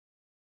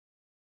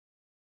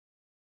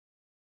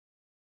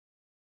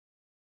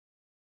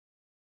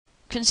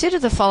Consider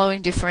the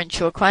following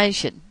differential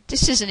equation.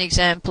 This is an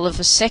example of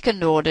a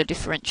second order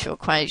differential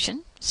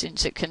equation,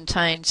 since it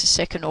contains a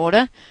second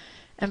order,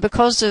 and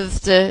because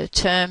of the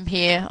term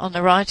here on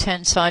the right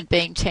hand side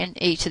being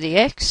 10e to the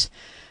x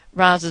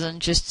rather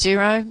than just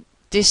 0,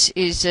 this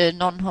is a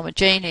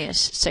non-homogeneous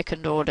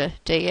second order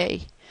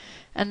dE.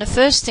 And the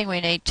first thing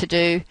we need to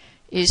do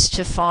is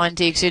to find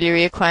the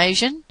auxiliary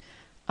equation,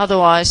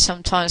 otherwise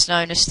sometimes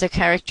known as the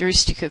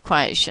characteristic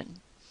equation.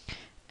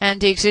 And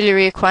the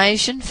auxiliary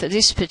equation for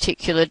this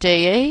particular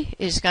dE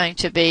is going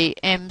to be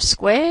m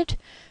squared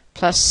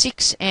plus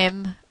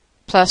 6m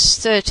plus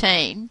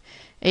 13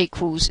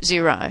 equals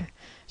 0.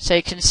 So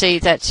you can see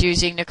that's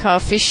using the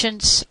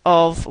coefficients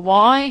of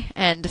y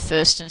and the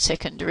first and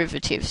second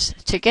derivatives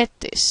to get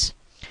this.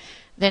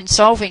 Then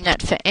solving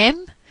that for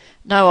m,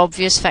 no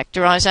obvious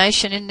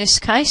factorisation in this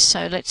case,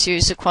 so let's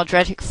use the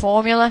quadratic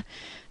formula.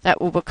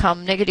 That will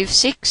become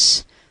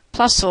 -6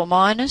 plus or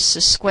minus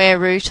the square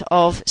root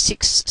of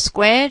 6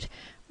 squared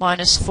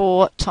minus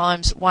 4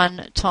 times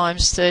 1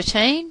 times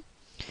 13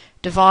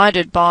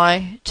 divided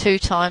by 2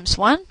 times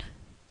 1.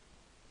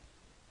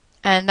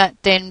 And that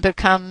then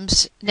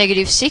becomes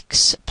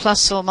 -6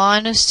 plus or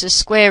minus the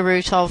square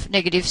root of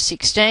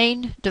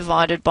 -16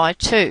 divided by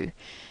 2.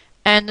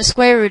 And the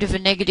square root of a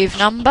negative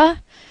number,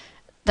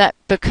 that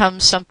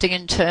becomes something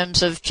in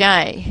terms of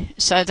j.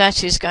 So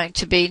that is going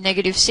to be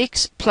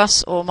 -6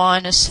 plus or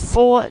minus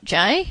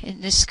 4j, in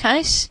this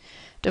case,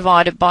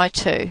 divided by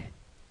 2.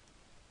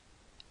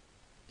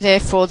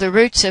 Therefore, the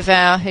roots of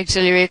our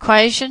auxiliary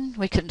equation,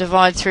 we can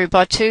divide through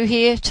by 2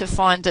 here to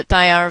find that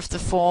they are of the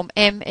form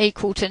m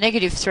equal to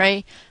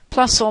 -3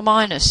 plus or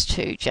minus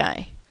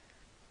 2j.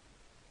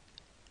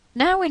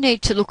 Now we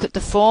need to look at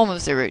the form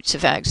of the roots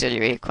of our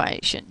auxiliary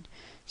equation.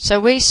 So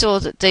we saw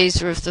that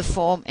these are of the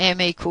form m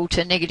equal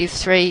to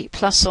 -3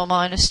 plus or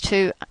minus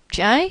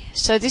 2j.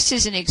 So this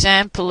is an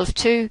example of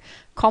two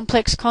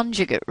complex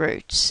conjugate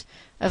roots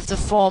of the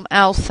form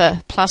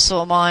alpha plus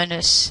or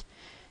minus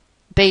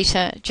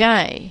beta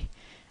j.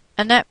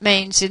 And that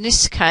means in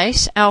this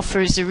case alpha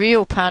is the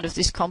real part of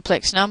this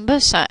complex number,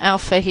 so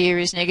alpha here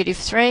is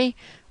 -3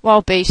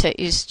 while beta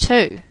is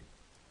 2.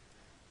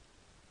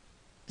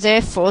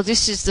 Therefore,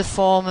 this is the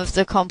form of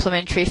the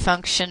complementary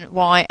function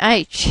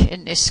yh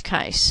in this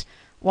case.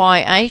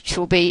 Yh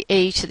will be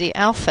e to the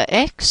alpha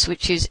x,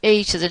 which is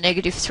e to the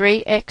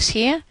 -3x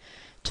here,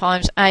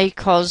 times a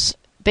cos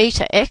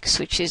beta x,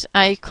 which is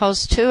a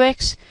cos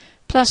 2x,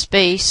 plus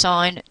b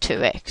sine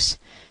 2x.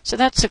 So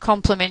that's a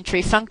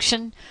complementary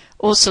function,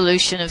 or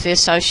solution of the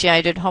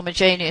associated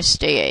homogeneous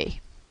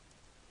dE.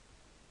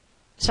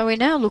 So we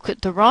now look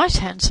at the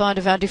right-hand side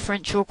of our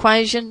differential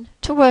equation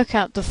to work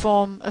out the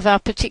form of our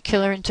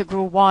particular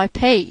integral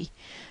yp,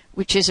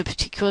 which is a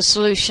particular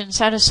solution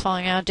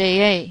satisfying our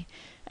dE.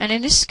 And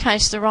in this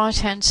case, the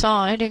right-hand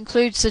side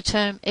includes the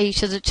term e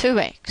to the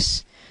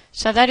 2x.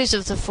 So that is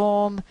of the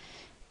form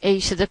e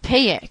to the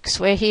px,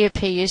 where here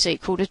p is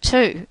equal to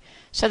 2.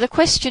 So the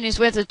question is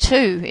whether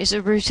 2 is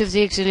a root of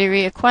the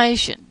auxiliary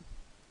equation.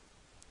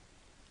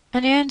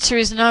 And the answer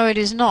is no, it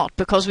is not,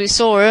 because we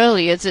saw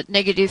earlier that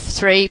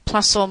 -3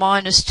 plus or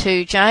minus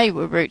 2j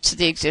were roots of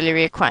the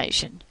auxiliary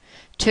equation.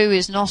 2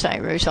 is not a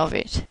root of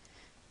it.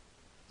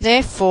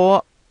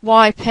 Therefore,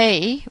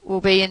 yp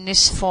will be in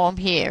this form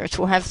here. It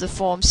will have the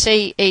form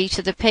c e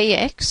to the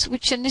px,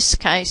 which in this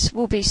case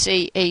will be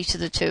c e to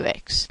the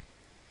 2x.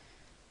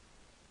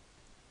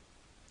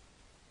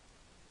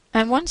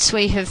 And once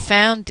we have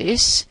found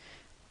this,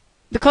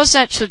 because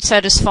that should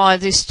satisfy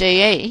this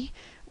dE,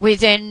 we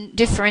then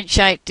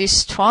differentiate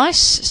this twice,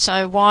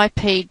 so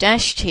yp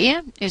dashed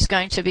here is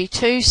going to be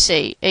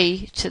 2c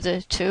e to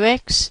the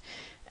 2x,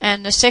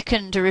 and the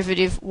second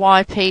derivative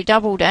yp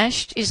double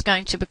dashed is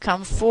going to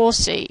become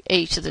 4c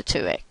e to the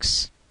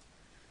 2x.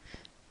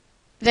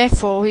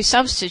 Therefore, we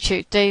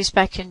substitute these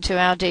back into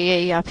our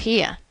dE up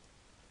here.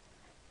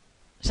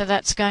 So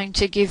that's going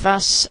to give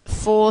us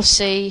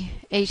 4c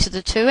e to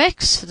the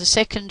 2x for the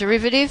second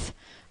derivative,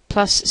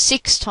 plus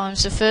 6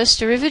 times the first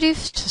derivative,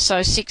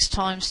 so 6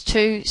 times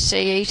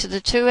 2c e to the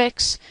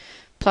 2x,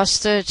 plus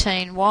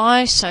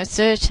 13y, so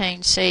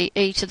 13c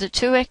e to the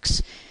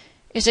 2x,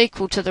 is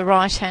equal to the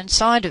right-hand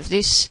side of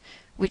this,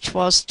 which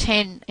was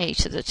 10 e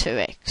to the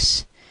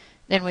 2x.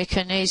 Then we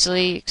can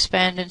easily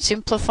expand and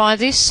simplify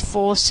this.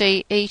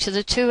 4c e to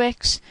the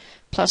 2x,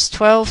 plus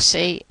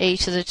 12c e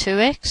to the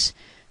 2x,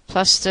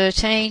 plus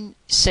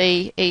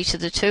 13c e to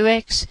the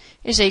 2x,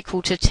 is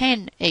equal to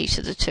 10 e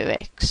to the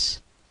 2x.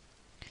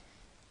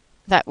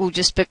 That will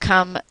just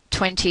become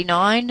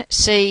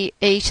 29c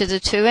e to the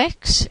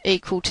 2x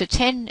equal to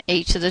 10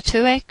 e to the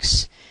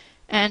 2x,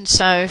 and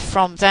so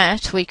from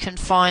that we can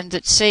find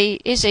that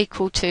c is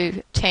equal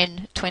to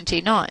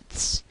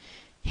 10/29.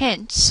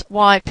 Hence,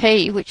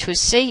 yp, which was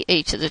c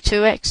e to the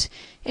 2x,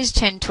 is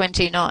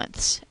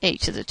 10/29 e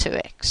to the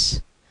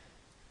 2x.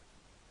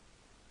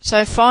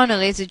 So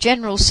finally, the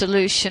general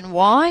solution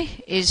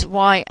y is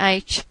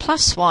yh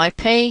plus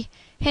yp.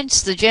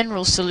 Hence the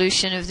general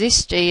solution of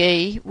this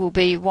dE will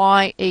be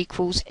y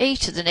equals e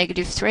to the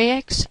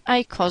 -3x,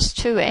 a cos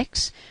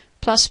 2x,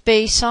 plus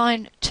b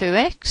sine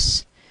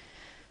 2x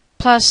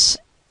plus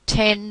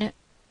 10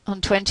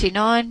 on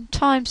 29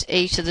 times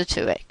e to the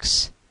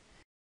 2x.